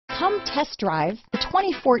Come test drive the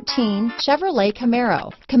 2014 Chevrolet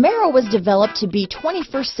Camaro. Camaro was developed to be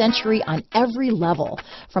 21st century on every level,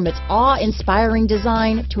 from its awe-inspiring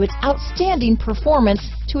design to its outstanding performance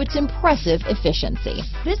to its impressive efficiency.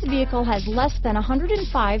 This vehicle has less than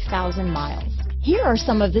 105,000 miles. Here are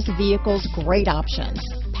some of this vehicle's great options: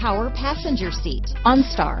 power passenger seat,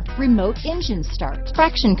 OnStar, remote engine start,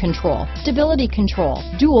 traction control, stability control,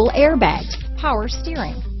 dual airbags, power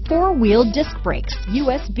steering, four-wheel disc brakes,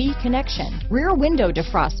 USB connection, rear window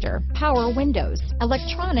defroster, power windows,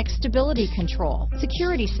 electronic stability control,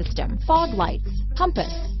 security system, fog lights,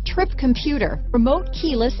 compass, trip computer, remote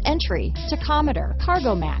keyless entry, tachometer,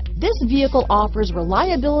 cargo mat. This vehicle offers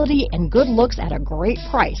reliability and good looks at a great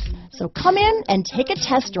price. So come in and take a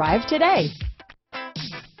test drive today.